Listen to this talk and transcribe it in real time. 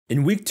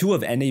In week 2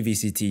 of NA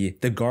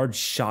VCT, the guard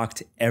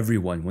shocked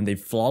everyone when they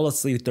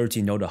flawlessly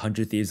 13-0'd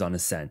 100 Thieves on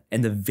Ascent,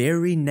 and the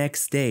very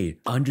next day,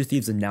 100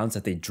 Thieves announced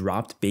that they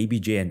dropped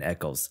BabyJ and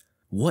Echoes.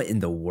 What in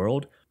the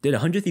world? Did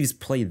 100 Thieves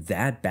play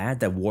that bad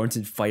that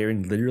warranted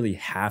firing literally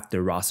half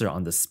their roster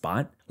on the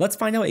spot? Let's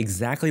find out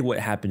exactly what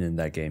happened in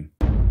that game.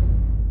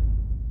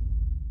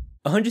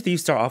 100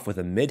 Thieves start off with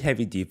a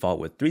mid-heavy default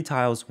with 3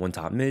 tiles, 1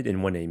 top mid,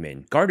 and 1 A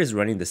main. Guard is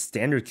running the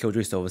standard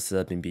Killjoy Sova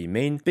setup in B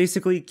main.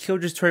 Basically,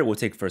 Killjoy's turret will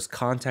take first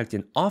contact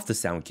and off the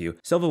sound queue.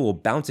 Sova will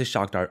bounce his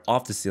shock dart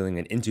off the ceiling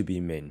and into B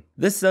main.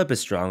 This setup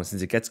is strong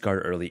since it gets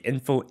Guard early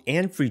info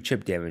and free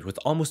chip damage with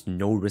almost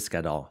no risk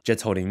at all.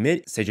 Jet's holding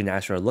mid, Sage and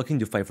Astra are looking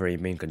to fight for A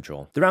main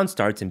control. The round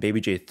starts and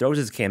BabyJ throws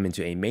his cam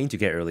into A main to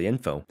get early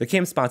info. The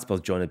cam spots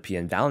both JonahP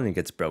and valyn and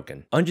gets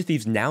broken. 100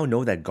 Thieves now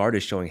know that Guard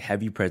is showing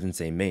heavy presence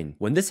A main.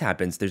 When this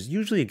happens, there's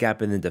usually a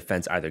gap in the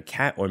defense either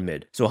cat or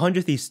mid, so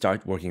 100 Thieves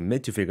start working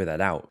mid to figure that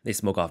out. They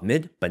smoke off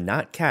mid, but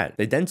not cat.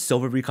 They then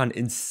Sova recon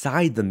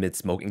inside the mid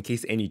smoke in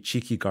case any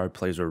cheeky Guard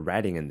players were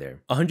ratting in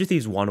there. 100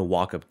 Thieves want to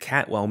walk up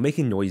cat while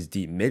making noise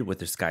deep mid with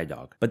their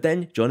Skydog, but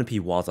then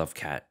JonahP walls off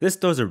cat. This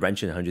throws a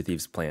wrench in 100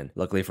 Thieves' plan.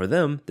 Luckily for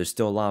them, there's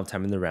still a lot of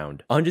time in the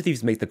round. 100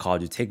 Thieves make the call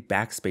to take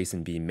back space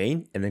in B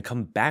main and then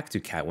come back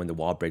to cat when the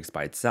wall breaks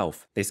by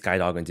itself. They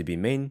Skydog into B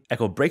main,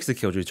 Echo breaks the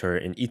Killjoy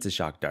turret and eats a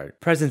shock dart.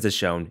 Presence is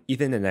shown,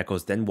 Ethan and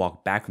Echoes then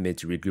walk back mid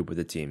to regroup with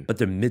the team, but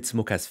their mid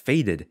smoke has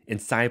faded and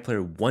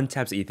Sayaplayer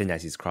one-taps Ethan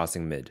as he's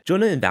crossing mid.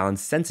 Jonah and valyn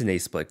sense an A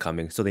split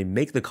coming, so they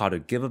make the call to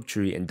give up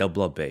tree and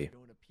double up A.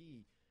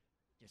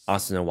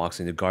 Asuna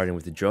walks into garden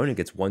with the drone and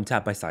gets one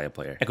tap by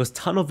Sayaplayer. Echoes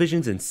tunnel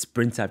visions and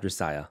sprints after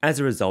Saya. As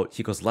a result,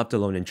 Hiko's left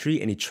alone in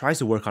tree and he tries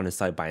to work on his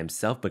side by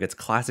himself but gets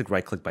classic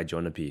right click by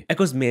JonahP.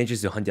 Echoes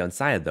manages to hunt down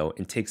Saya though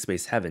and takes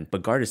space heaven,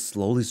 but guard is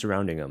slowly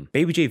surrounding him.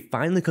 BabyJ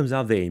finally comes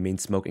out of the A main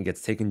smoke and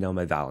gets taken down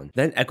by valyn.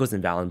 Then Echoes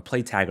and valyn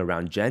play tag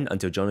around Jen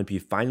until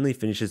JonahP finally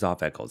finishes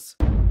off Echoes.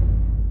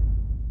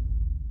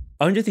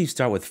 100 Thieves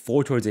start with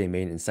 4 towards A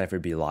main and Cypher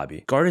B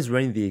lobby. Guard is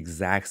running the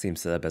exact same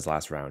setup as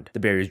last round. The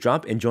barriers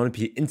drop and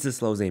JonahP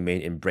insta-slows A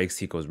main and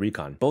breaks Hiko's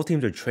recon. Both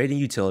teams are trading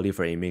utility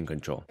for A main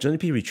control.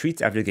 JonahP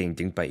retreats after getting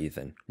dinked by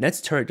Ethan. Net's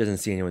turret doesn't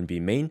see anyone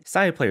B main,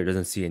 Sayaplayer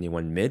doesn't see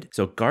anyone mid,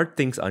 so Guard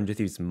thinks 100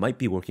 Thieves might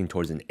be working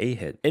towards an A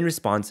hit. In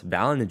response,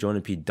 valyn and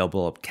JonahP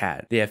double up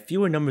cat. They have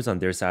fewer numbers on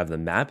their side of the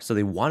map, so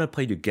they want to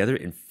play together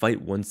and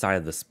fight one side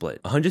of the split.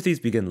 100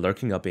 Thieves begin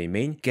lurking up A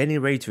main, getting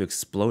ready to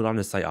explode on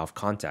the site off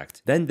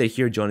contact. Then they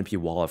hear JonahP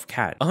wall off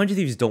cat. 100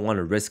 Thieves don't want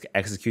to risk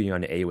executing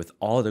on A with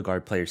all the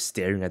guard players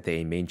staring at the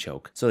A main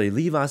choke, so they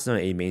leave Asuna on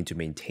A main to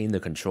maintain the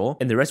control,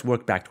 and the rest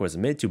work back towards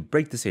mid to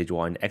break the sage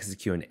wall and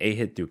execute an A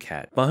hit through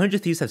cat. But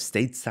 100 Thieves have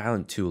stayed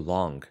silent too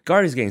long.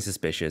 Guard is getting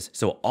suspicious,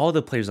 so all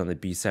the players on the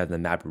B side of the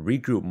map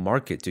regroup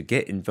market to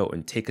get info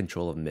and take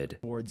control of mid.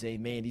 Towards A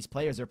main, these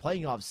players are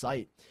playing off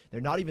site.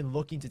 They're not even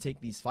looking to take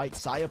these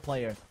fights.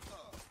 Sayaplayer.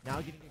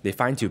 They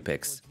find 2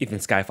 picks. Ethan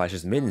sky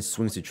flashes mid and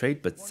swings to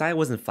trade, but Saya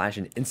wasn't flashed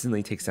and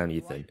instantly takes down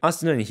Ethan.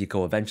 Asuna and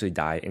Hiko eventually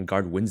die and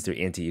Guard wins their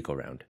anti-eco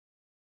round.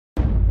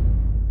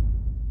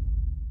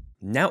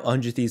 Now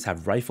 100 Thieves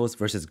have rifles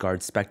versus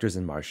Guard, Spectres,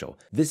 and Marshall.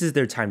 This is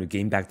their time to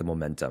gain back the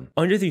momentum.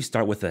 100 Thieves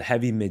start with a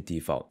heavy mid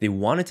default. They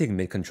want to take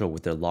mid control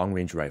with their long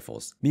range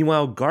rifles.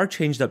 Meanwhile, Guard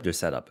changed up their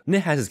setup.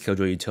 Nit has his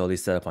Killjoy utility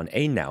set up on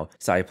A now,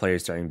 Sayaplayer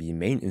is starting B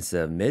main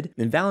instead of mid,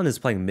 and valyn is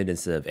playing mid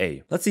instead of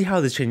A. Let's see how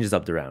this changes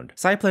up the round.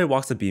 Sayaplayer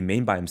walks to B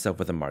main by himself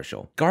with a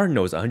Marshall. Guard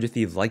knows 100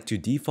 Thieves like to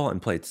default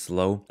and play it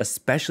slow,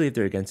 especially if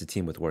they're against a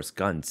team with worse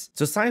guns.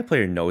 So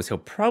Sayaplayer knows he'll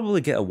probably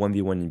get a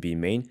 1v1 in B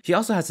main. He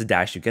also has to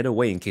dash to get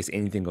away in case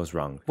anything goes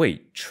wrong.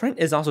 Wait, Trent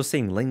is also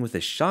staying lane with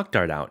his shock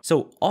dart out,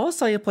 so all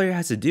Sayaplayer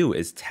has to do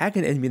is tag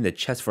an enemy in the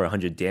chest for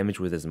 100 damage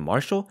with his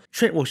Marshall.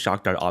 Trent will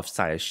shock dart off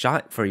Saya's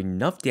shot for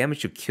enough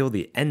damage to kill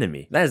the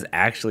enemy. That is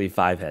actually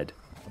 5 head.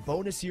 A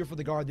bonus here for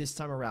the guard this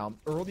time around.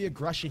 Early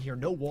aggression here.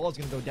 No wall is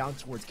going to go down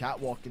towards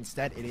catwalk.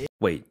 Instead, it is.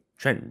 Wait,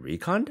 Trent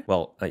reconned?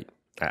 Well,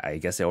 I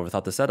guess I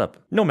overthought the setup.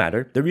 No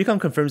matter, the recon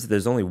confirms that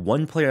there's only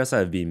 1 player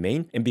outside of B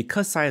main, and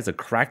because Saya is a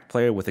cracked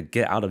player with a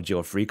get out of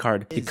jail free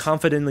card, he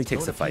confidently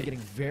takes the fight. Getting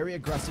very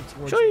aggressive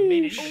towards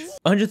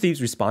 100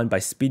 Thieves respond by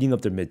speeding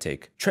up their mid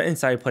take. Trent and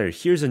Sayaplayer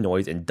hears a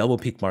noise and double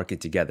peek market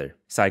together.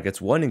 Saya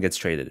gets 1 and gets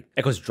traded.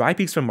 Echoes dry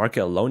peeks from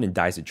market alone and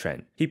dies to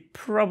Trent. He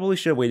probably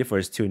should have waited for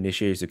his 2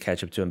 initiators to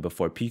catch up to him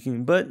before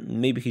peeking, but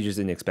maybe he just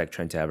didn't expect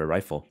Trent to have a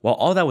rifle. While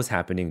all that was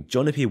happening,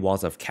 JonahP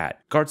walls off cat.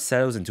 Guard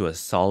settles into a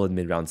solid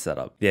mid-round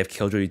setup. They have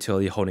Killjoy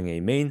utility holding A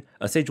main,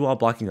 a sage wall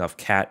blocking off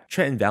cat,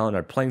 Trent and valyn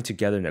are playing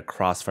together in a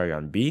crossfire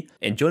on B,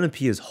 and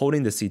JonahP is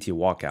holding the CT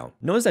walkout.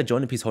 Notice that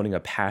JonahP is holding a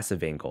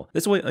passive angle.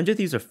 This way 100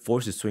 Thieves are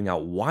forced to swing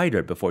out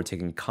wider before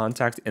taking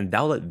contact, and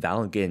that'll let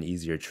valyn get an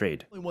easier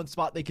trade. only one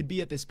spot they could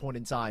be at this point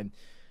in time.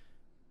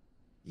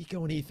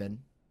 Hiko and Ethan,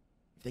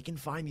 if they can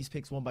find these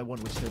picks one by one,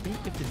 which they're being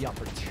gifted the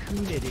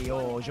opportunity.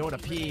 Oh,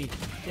 JonahP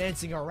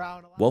dancing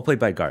around. Well played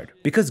by Guard.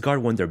 Because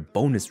Guard won their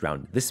bonus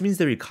round, this means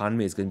their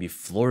economy is going to be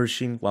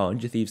flourishing while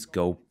 100 Thieves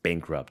go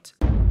bankrupt.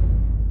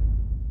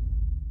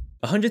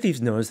 100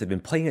 Thieves notice they've been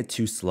playing it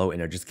too slow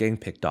and are just getting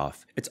picked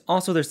off. It's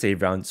also their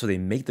save round, so they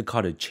make the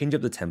call to change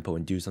up the tempo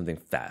and do something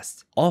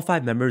fast. All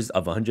 5 members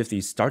of 100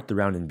 Thieves start the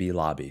round in B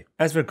lobby.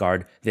 As for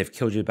guard, they have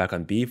Killjoy back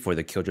on B for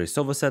the Killjoy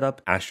Sova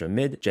setup, Astra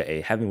mid, Jet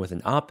A heaven with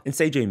an op, and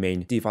Say J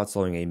main, default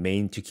slowing A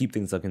main to keep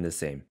things looking the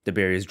same. The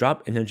barriers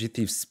drop and 100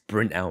 Thieves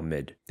sprint out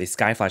mid. They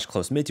sky flash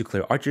close mid to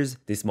clear archers,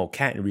 they smoke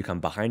cat and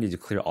recon behind it to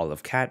clear all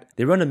of cat,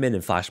 they run a mid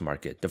and flash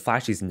market. The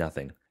flash sees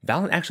nothing.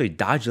 Valyn actually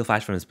dodged the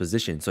flash from his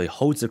position, so he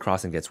holds the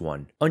cross and gets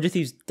 1. 100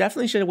 Thieves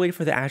definitely should have waited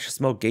for the Astra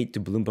smoke gate to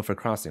bloom before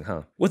crossing,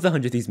 huh? With the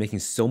 100 Thieves making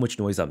so much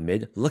noise up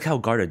mid, look how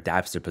guard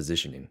adapts their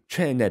positioning.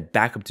 Trent and Ned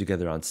back up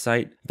together on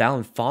site,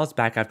 Valyn falls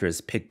back after his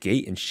pick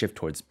gate and shift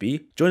towards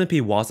B,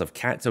 JonahP walls of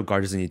cat so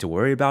guard doesn't need to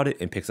worry about it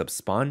and picks up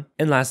spawn,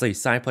 and lastly,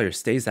 Sayaplayer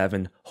stays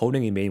heaven,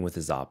 holding a main with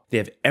his op. They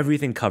have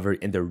everything covered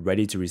and they're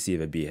ready to receive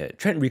a B hit.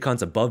 Trent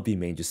recons above B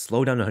main to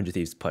slow down 100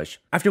 Thieves push.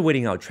 After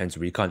waiting out Trent's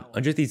recon,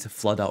 100 Thieves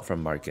flood out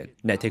from market.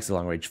 Ned takes a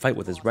long range fight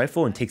with his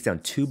rifle and takes down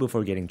 2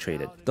 before getting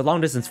traded. The long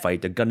distance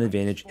fight, the gun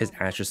advantage, his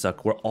Astra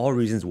suck were all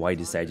reasons why he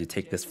decided to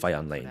take this fight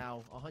on lane.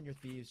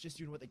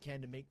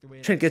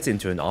 Trent gets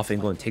into an off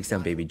angle and takes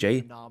down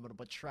BabyJ,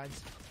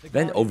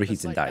 then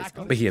overheats and dies,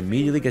 but he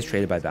immediately gets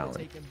traded by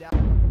valyn.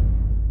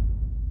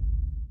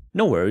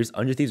 No worries,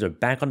 100 Thieves are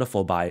back on the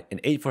full buy, and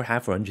 8 for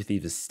half for 100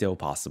 Thieves is still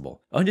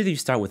possible. 100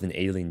 Thieves start with an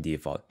A lane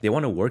default. They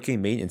want to work a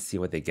main and see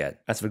what they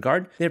get. As for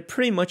guard, they're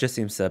pretty much the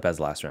same setup as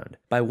last round,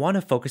 but I want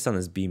to focus on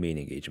this B main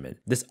engagement.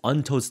 This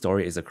untold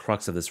story is the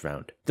crux of this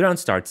round. The round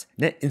starts,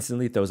 Net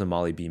instantly throws a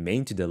molly B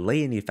main to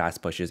delay any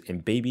fast pushes,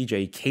 and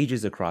BabyJ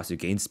cages across to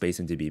gain space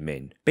into B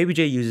main.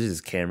 BabyJ uses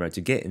his camera to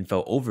get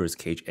info over his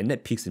cage, and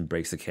Net peeks and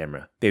breaks the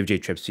camera.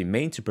 BabyJ trips B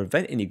main to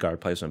prevent any guard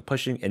players from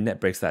pushing, and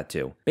Net breaks that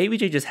too.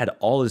 BabyJ just had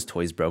all his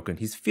toys broken.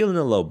 He's feeling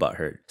a little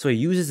butthurt, so he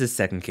uses his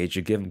second cage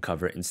to give him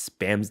cover and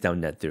spams down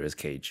Net through his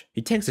cage.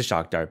 He tanks a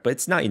shock dart, but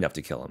it's not enough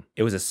to kill him.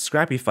 It was a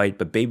scrappy fight,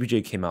 but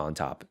BabyJ came out on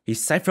top. He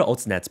Cypher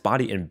ults Net's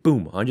body and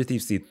boom, 100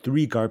 Thieves see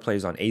 3 guard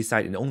players on A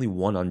side and only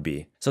 1 on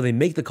B. So they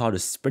make the call to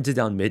sprint it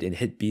down mid and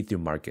hit B through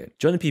market.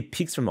 JonahP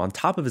peeks from on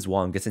top of his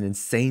wall and gets an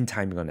insane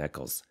timing on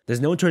Echoes.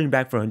 There's no turning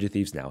back for 100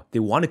 Thieves now. They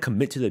want to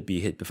commit to the B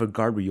hit before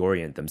guard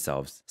reorient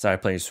themselves.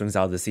 Sayaplayer swings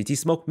out of the CT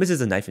smoke,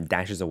 misses a knife and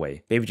dashes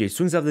away. BabyJ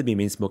swings out of the B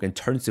main smoke and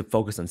turns to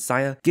focus on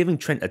Saya, giving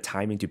Trent a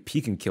timing to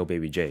peek and kill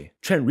BabyJ.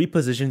 Trent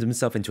repositions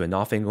himself into an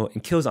off angle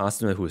and kills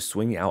Asuna, who is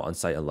swinging out on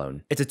site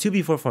alone. It's a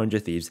 2v4 for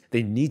 100 Thieves.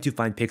 They need to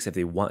find picks if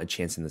they want a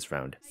chance in this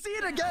round. See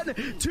it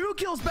again! 2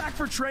 kills back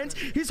for Trent.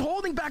 He's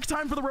holding back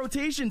time for the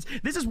rotations.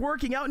 This is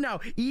working out now.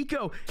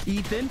 Hiko,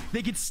 Ethan,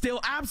 they could still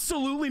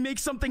absolutely make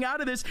something out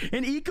of this,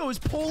 and Hiko is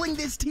pulling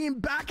this team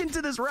back into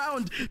this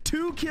round.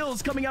 2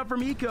 kills coming out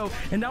from Hiko,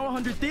 and now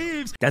 100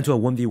 Thieves. Down to a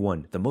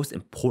 1v1, the most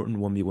important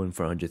 1v1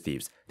 for 100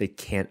 Thieves. They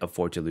can't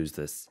afford to lose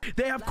this.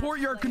 They have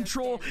courtyard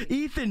control.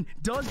 Ethan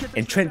does get the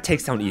and Trent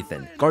takes down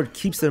Ethan. Guard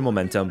keeps their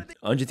momentum.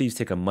 100 Thieves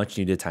take a much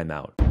needed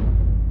timeout.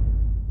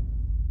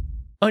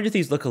 100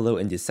 Thieves look a little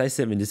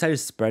indecisive and decide to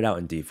spread out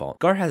in default.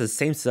 Guard has the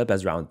same setup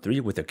as round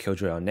 3 with a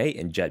Killjoy on A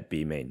and Jet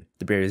B main.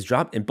 The barriers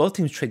drop and both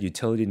teams trade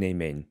utility in A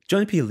main.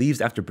 JonahP leaves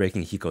after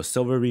breaking Hiko's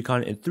silver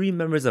recon and 3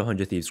 members of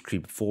 100 Thieves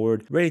creep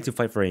forward, ready to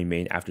fight for A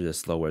main after the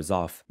slow wears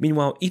off.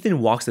 Meanwhile,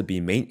 Ethan walks to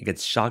B main and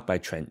gets shocked by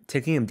Trent,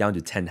 taking him down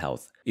to 10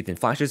 health. Ethan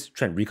flashes,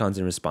 Trent recons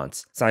in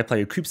response.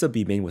 Sayaplayer creeps up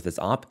B main with his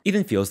op.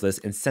 Ethan feels this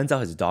and sends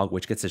out his dog,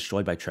 which gets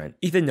destroyed by Trent.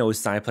 Ethan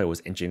knows Sayaplayer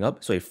was inching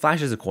up, so he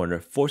flashes a corner,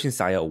 forcing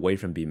Saya away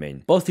from B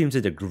main. Both teams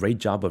did a great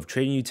job of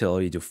trading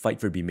utility to fight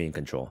for B main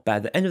control. But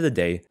at the end of the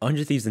day,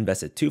 100 Thieves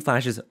invested 2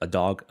 flashes, a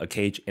dog, a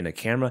cage, and a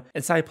camera,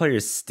 and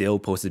Sayaplayer still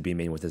posted B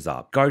main with his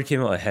op. Guard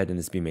came out ahead in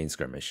this B main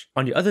skirmish.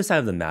 On the other side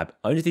of the map,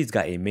 100 Thieves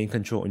got A main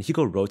control and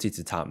Hiko rotates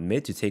to top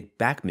mid to take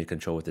back mid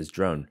control with his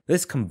drone.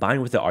 This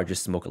combined with the Archer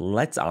smoke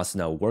lets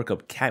Asuna work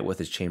up cat with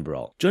his chamber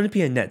ult.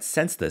 JonahP and Net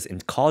sense this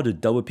and call to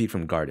double peek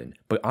from Garden,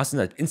 but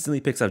Asuna instantly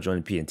picks up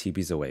JonahP and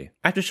TPs away.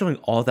 After showing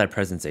all that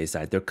presence A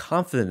side, they're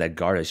confident that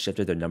Guard has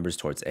shifted their numbers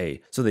towards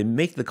A, so they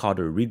make the call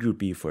to regroup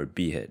B for a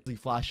B hit.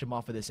 Flash him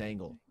off of this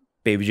angle.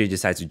 BabyJ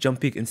decides to jump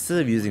peek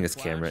instead of using his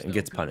camera and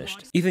gets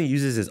punished. Ethan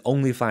uses his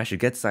only flash to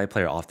get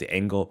Sayaplayer off the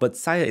angle, but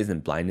Saya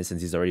isn't blinded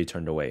since he's already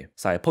turned away.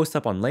 Saya posts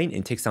up on lane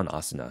and takes down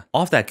Asuna.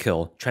 Off that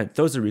kill, Trent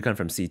throws a recon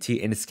from CT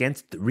and it scans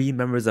 3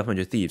 members of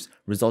 100 Thieves,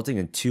 resulting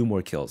in 2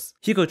 more kills.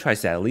 Hiko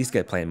tries to at least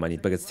get plant money,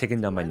 but gets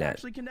taken down by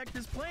Net.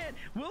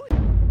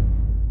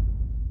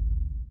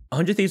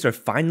 100 Thieves are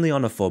finally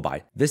on a full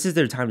buy. This is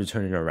their time to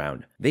turn it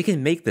around. They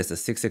can make this a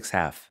 6-6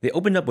 half. They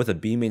opened up with a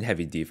B main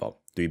heavy default.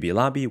 3 B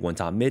lobby, 1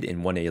 top mid,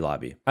 and 1 A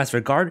lobby. As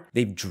for guard,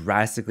 they've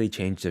drastically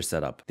changed their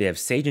setup. They have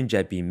Sage and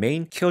Jet B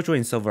main, Killjoy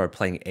and Silva are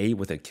playing A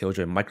with a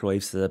Killjoy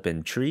microwave setup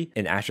in tree,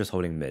 and Astra's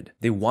holding mid.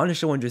 They want to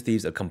show 100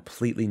 Thieves a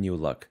completely new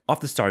look. Off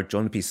the start,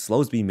 JonahP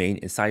slows B main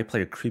and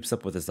Sayaplayer creeps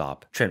up with his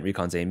op. Trent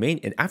recons A main,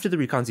 and after the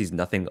recon sees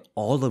nothing,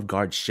 all of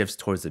guard shifts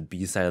towards the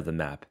B side of the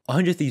map.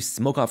 100 Thieves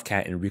smoke off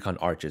cat and recon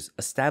archers,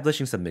 establish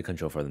establishing some mid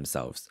control for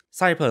themselves.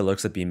 Sayaplayer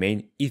lurks at B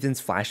main, Ethan's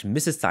flash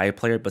misses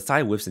Sayaplayer, but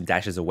Saya whiffs and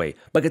dashes away,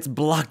 but gets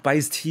blocked by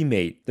his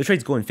teammate. The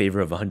trades go in favor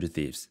of 100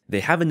 Thieves. They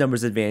have a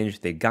numbers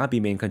advantage, they got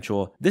B main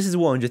control. This is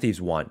what 100 Thieves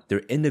want. They're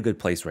in a good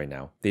place right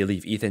now. They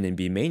leave Ethan in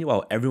B main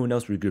while everyone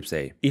else regroups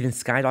A. Ethan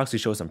skydocks to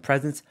show some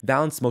presence,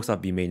 valyn smokes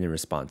off B main in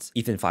response.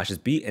 Ethan flashes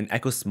B and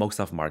Echo smokes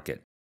off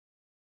market.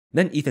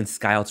 Then Ethan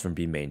skyouts from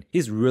B main.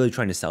 He's really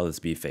trying to sell this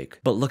B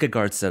fake. But look at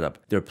Guard's setup.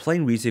 They're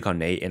playing retake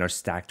on A and are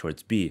stacked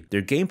towards B.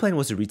 Their game plan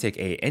was to retake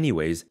A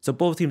anyways, so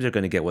both teams are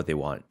going to get what they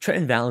want. Trent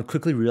and valyn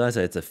quickly realize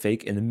that it's a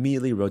fake and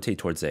immediately rotate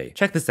towards A.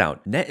 Check this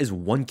out. Net is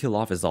 1 kill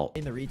off his ult.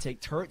 In the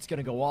retake, turret's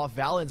gonna go off.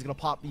 valyn's gonna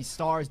pop these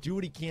stars, do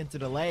what he can to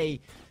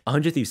delay.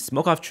 100 Thieves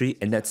smoke off tree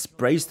and Net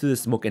sprays through the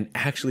smoke and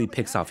actually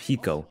picks off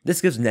Hiko.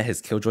 This gives Net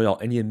his killjoy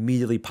ult and he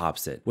immediately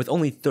pops it. With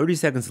only 30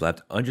 seconds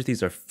left, 100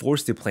 Thieves are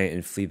forced to plant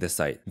and flee the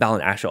site.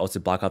 valyn Astra ults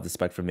to block off the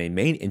spike from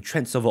main and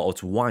Trent Sova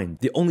ults Wine,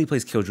 the only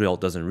place killjoy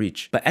ult doesn't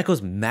reach. But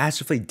Echoes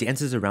masterfully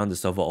dances around the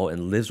Sova ult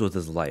and lives with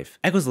his life.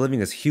 Echo's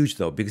living is huge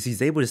though because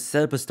he's able to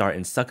set up a start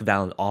and suck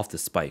valyn off the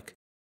spike.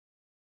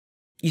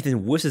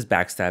 Ethan whiffs his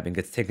backstab and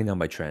gets taken down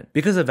by Trent.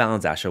 Because of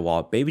valyn's Asher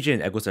wall, BabyJ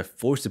and Echoes are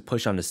forced to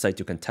push on the site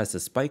to contest the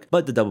spike,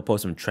 but the double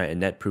post from Trent and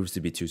Net proves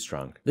to be too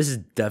strong. This is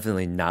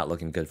definitely not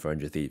looking good for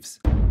 100 Thieves.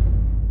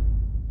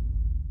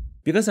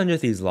 Because 100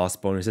 Thieves' lost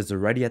bonus is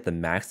already at the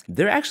max,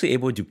 they're actually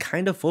able to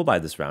kind of full buy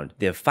this round.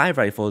 They have 5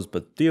 rifles,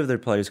 but 3 of their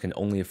players can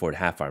only afford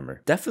half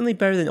armor. Definitely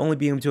better than only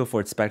being able to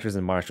afford Spectres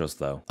and Marshals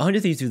though.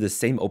 100 Thieves do the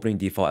same opening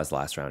default as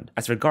last round.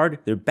 As for Guard,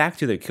 they're back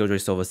to their Killjoy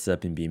Sova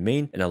setup in B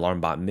main and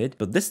Alarm Bot mid,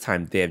 but this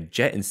time they have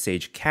Jet and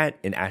Sage Cat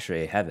in Asher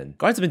A Heaven.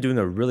 Guard's been doing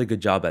a really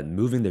good job at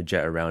moving their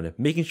Jet around,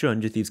 making sure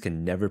 100 Thieves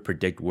can never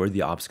predict where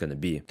the op's gonna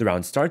be. The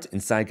round starts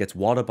and Sai gets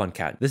walled up on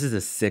Cat. This is a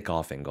sick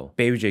off angle.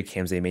 BabyJ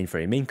cams A main for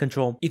a main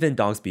control, Ethan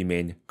dogs B main,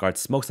 Guard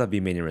smokes off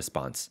B main in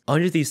response.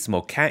 100 Thieves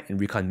smoke Cat and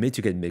recon mid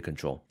to get mid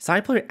control.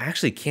 Sayaplayer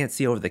actually can't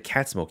see over the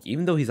Cat smoke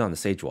even though he's on the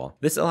Sage wall.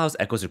 This allows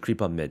Echoes to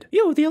creep up mid.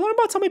 Yo, the alarm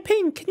bot's on my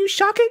ping, can you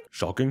shock it?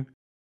 Shocking?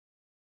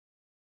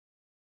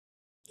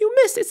 You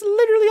missed, it's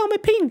literally on my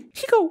ping.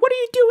 Hiko, what are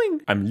you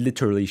doing? I'm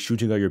literally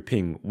shooting at your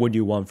ping. What do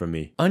you want from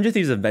me? 100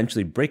 Thieves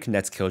eventually break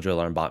Net's Killjoy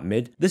alarm bot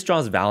mid. This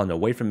draws valyn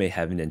away from A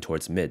Heaven and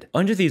towards mid.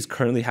 100 Thieves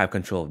currently have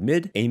control of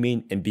mid, A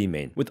main, and B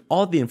main. With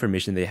all the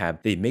information they have,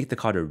 they make the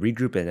call to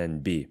regroup and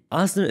end B.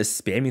 Asuna is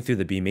spamming through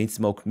the B main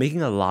smoke,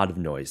 making a lot of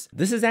noise.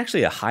 This is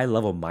actually a high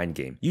level mind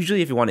game.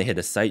 Usually if you want to hit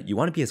a site, you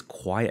want to be as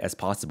quiet as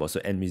possible so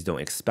enemies don't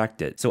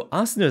expect it. So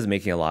Asuna is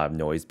making a lot of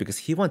noise because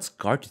he wants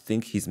Guard to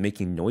think he's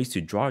making noise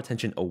to draw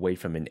attention away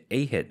from an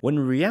A hit, when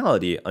in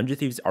reality, 100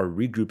 Thieves are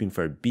regrouping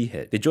for a B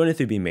hit. They join it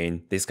through B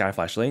main, they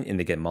skyflash lane, and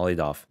they get mollied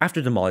off.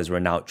 After the mollies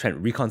run out,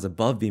 Trent recons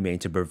above B main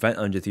to prevent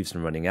 100 Thieves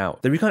from running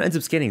out. The recon ends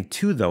up scanning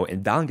 2 though,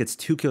 and valyn gets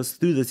 2 kills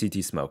through the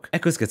CT smoke.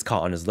 Echoes gets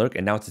caught on his lurk,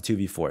 and now it's a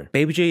 2v4.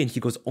 BabyJ and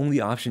Hiko's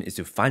only option is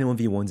to find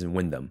 1v1s and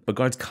win them, but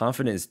Guard's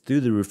confidence is through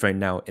the roof right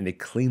now, and they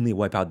cleanly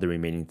wipe out the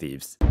remaining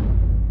Thieves.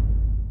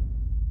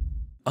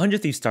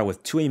 100 Thieves start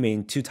with 2 A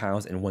main, 2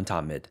 tiles, and 1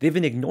 top mid. They've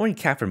been ignoring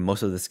Cat for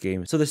most of this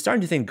game, so they're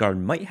starting to think Guard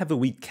might have a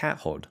weak Cat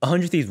hold.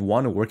 100 Thieves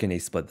want to work in a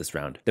split this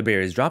round. The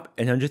barriers drop,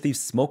 and 100 Thieves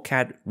smoke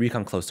Cat,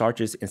 recon close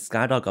arches, and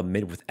skydog up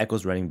mid with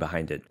Echoes running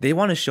behind it. They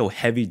want to show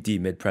heavy D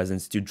mid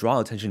presence to draw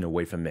attention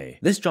away from A.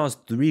 This draws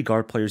 3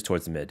 Guard players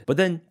towards mid, but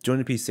then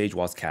JonahP Sage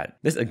walls Cat.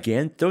 This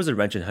again throws a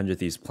wrench in 100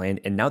 Thieves' plan,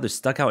 and now they're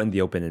stuck out in the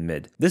open in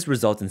mid. This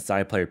results in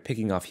Sayaplayer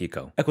picking off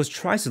Hiko. Echoes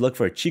tries to look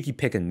for a cheeky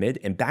pick in mid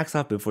and backs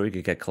off before he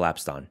could get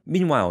collapsed on.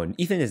 Meanwhile,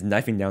 Ethan is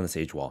knifing down the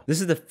Sage wall.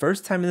 This is the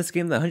first time in this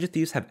game that 100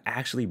 Thieves have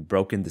actually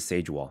broken the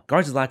Sage wall.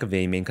 Guard's lack of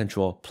A main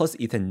control, plus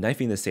Ethan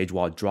knifing the Sage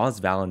wall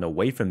draws valyn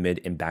away from mid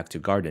and back to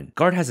Garden.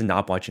 Guard has an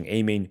op watching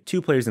A main,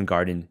 2 players in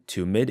Garden,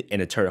 2 mid,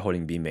 and a turret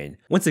holding B main.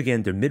 Once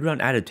again, their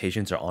mid-round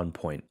adaptations are on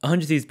point.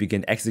 100 Thieves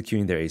begin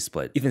executing their A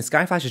split. Ethan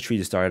sky flashes tree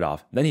to start it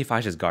off, then he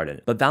flashes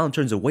Garden, but valyn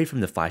turns away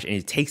from the flash and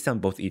he takes down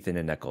both Ethan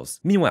and Echoes.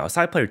 Meanwhile,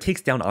 Sayaplayer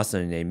takes down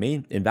Asuna in A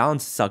main, and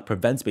valyn's suck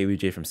prevents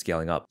BabyJ from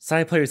scaling up.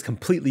 Sayaplayer is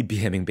completely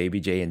BMing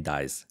BabyJ and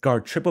dies.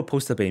 Guard triple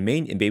posts up A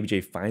main and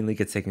BabyJ finally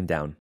gets taken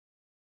down.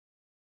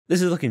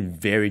 This is looking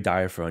very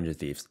dire for 100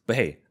 Thieves, but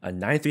hey, a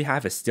 9-3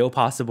 half is still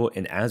possible,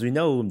 and as we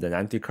know, the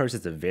 9-3 curse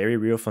is a very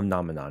real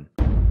phenomenon.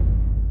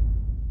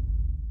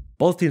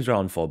 Both teams are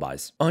on full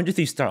buys. 100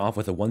 Thieves start off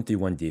with a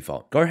 1-3-1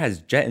 default. Guard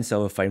has Jet and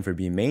Sova fighting for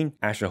B main,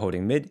 Asher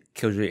holding mid,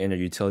 Killjoy in a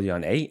utility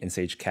on A, and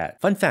Sage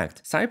Cat. Fun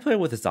fact, Sayaplayer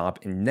with his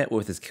op and Net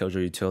with his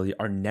Killjoy utility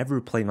are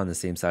never playing on the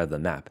same side of the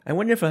map. I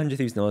wonder if 100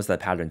 Thieves noticed that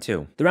pattern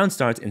too. The round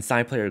starts and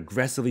Sayaplayer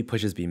aggressively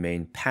pushes B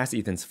main past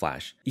Ethan's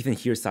flash. Ethan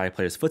hears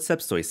Sayaplayer's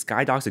footsteps, so he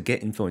skydogs to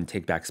get info and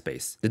take back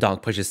space. The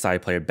dog pushes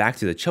Sayaplayer back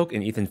to the choke,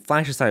 and Ethan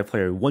flashes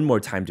Sayaplayer one more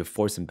time to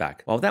force him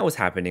back. While that was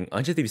happening,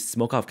 100 Thieves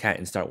smoke off Cat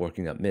and start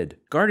working up mid.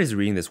 Guard is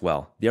reading this well.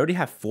 They already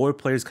have 4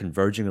 players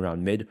converging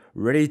around mid,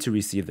 ready to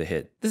receive the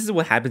hit. This is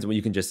what happens when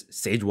you can just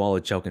Sage wall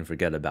a choke and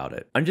forget about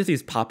it. 100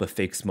 Thieves pop a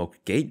fake smoke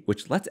gate,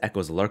 which lets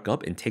Echoes lurk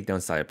up and take down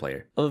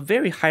Sayaplayer. A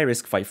very high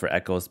risk fight for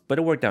Echoes, but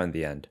it worked out in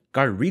the end.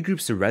 Guard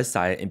regroups to res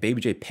Saya and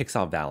BabyJ picks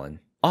off valyn.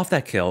 Off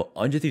that kill,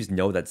 Thieves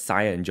know that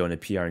Saya and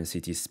JonahP are in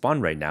CT spawn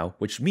right now,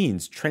 which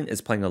means Trent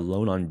is playing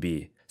alone on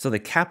B. So they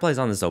capitalize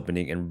on this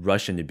opening and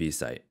rush into B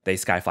site. They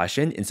sky flash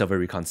in Silver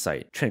Recon's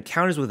site. Trent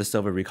counters with a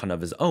Silver Recon of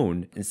his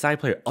own, and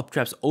Sayaplayer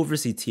uptraps over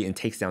CT and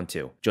takes down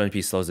 2.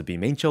 JonahP slows the B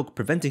main choke,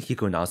 preventing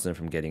Hiko and Asuna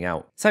from getting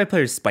out.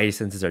 Sayaplayer's spidey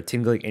senses are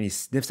tingling and he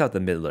sniffs out the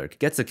mid lurk,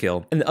 gets a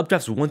kill, and then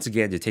updrafts once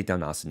again to take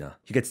down Asuna.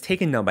 He gets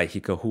taken down by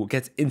Hiko, who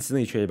gets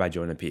instantly traded by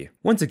JonahP.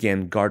 Once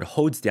again, guard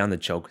holds down the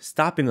choke,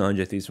 stopping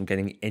Thieves from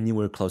getting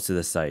anywhere close to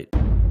the site.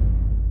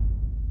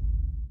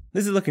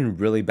 This is looking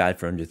really bad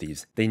for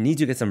Thieves. They need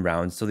to get some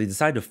rounds, so they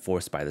decide to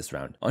force buy this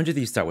round.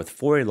 Thieves start with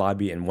 4A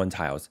lobby and 1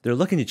 tiles. They're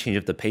looking to change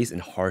up the pace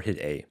and hard hit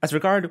A. As for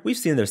guard, we've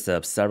seen their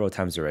setup several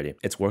times already.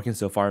 It's working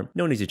so far,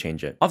 no need to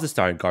change it. Off the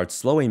start, guard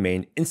slow A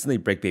main, instantly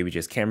break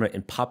BabyJ's camera,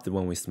 and pop the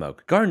one we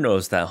smoke. Guard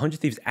knows that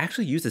Thieves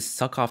actually used to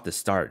suck off the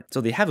start,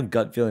 so they have a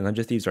gut feeling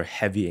Thieves are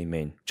heavy A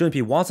main.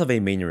 JonahP walls off A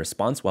main in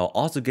response while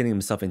also getting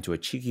himself into a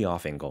cheeky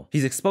off angle.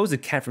 He's exposed to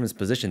cat from his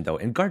position though,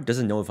 and guard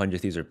doesn't know if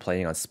Thieves are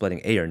planning on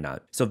splitting A or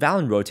not. So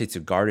valyn rotates to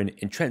garden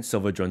and Trent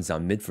Silva drones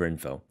down mid for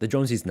info. The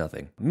drone sees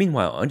nothing.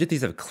 Meanwhile,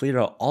 Thieves have cleared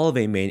out all of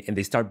A main and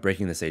they start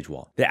breaking the sage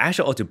wall. They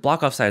Asher ult to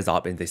block off Saya's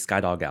op and they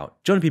skydog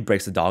out. JonahP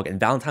breaks the dog and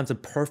valyn times a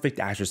perfect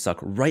Asher suck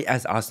right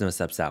as Asuna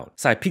steps out.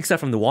 Saya peeks out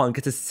from the wall and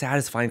gets a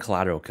satisfying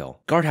collateral kill.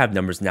 Guard have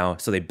numbers now,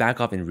 so they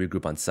back off and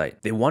regroup on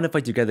site. They want to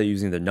fight together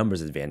using their numbers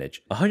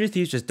advantage.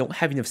 Thieves just don't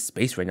have enough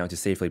space right now to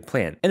safely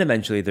plan, and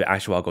eventually their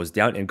Asher wall goes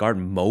down and guard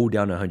mow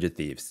down 100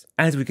 Thieves.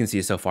 As we can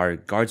see so far,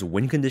 guard's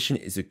win condition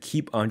is to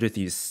keep 100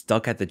 Thieves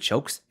stuck at the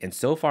chokes, and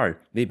so far,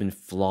 they've been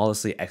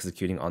flawlessly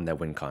executing on that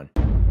win con.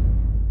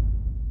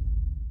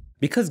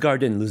 Because guard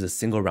didn't lose a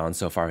single round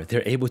so far,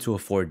 they're able to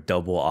afford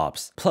double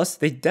ops. Plus,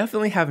 they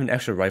definitely have an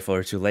extra rifle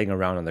or two laying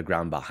around on the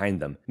ground behind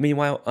them.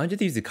 Meanwhile,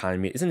 Thieves'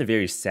 economy is in a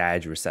very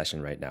sad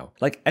recession right now.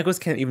 Like, Echoes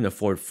can't even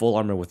afford full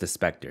armor with the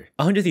Spectre.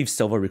 Thieves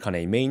Silva recon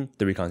A main,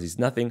 the recon sees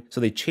nothing,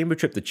 so they chamber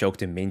trip the choke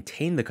to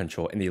maintain the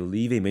control and they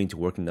leave A main to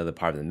work another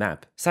part of the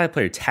map.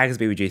 Sayaplayer tags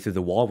BabyJ through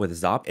the wall with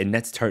his op and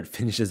Net's turret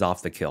finishes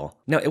off the kill.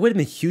 Now, it would have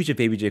been huge if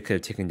BabyJ could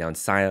have taken down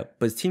Saya,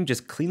 but his team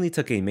just cleanly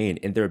took A main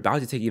and they're about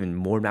to take even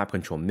more map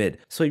control mid,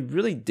 so he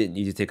really didn't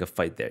need to take a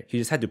fight there. He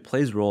just had to play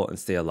his role and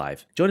stay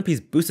alive.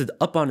 JonahP's boosted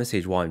up on his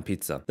sage wall and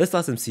pizza. This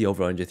lets him see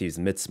over Thieves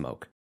mid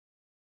smoke.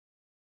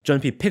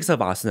 JonahP picks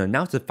up Asuna,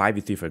 now it's a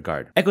 5v3 for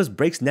guard. Echoes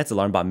breaks Net's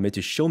alarm bot mid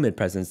to show mid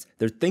presence.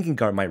 They're thinking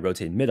guard might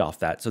rotate mid off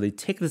that, so they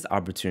take this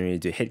opportunity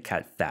to hit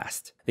cat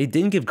fast. They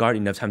didn't give guard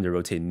enough time to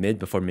rotate mid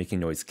before making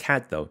noise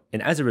cat though,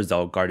 and as a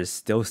result, guard is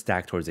still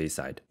stacked towards A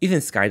side. Ethan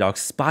Skydog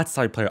spots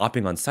Sayaplayer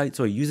opping on site,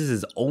 so he uses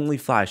his only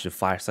flash to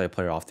flash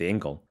Sayaplayer off the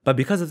angle. But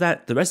because of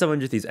that, the rest of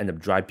Thieves end up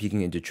dry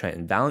peeking into Trent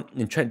and valyn,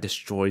 and Trent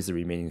destroys the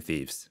remaining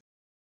Thieves.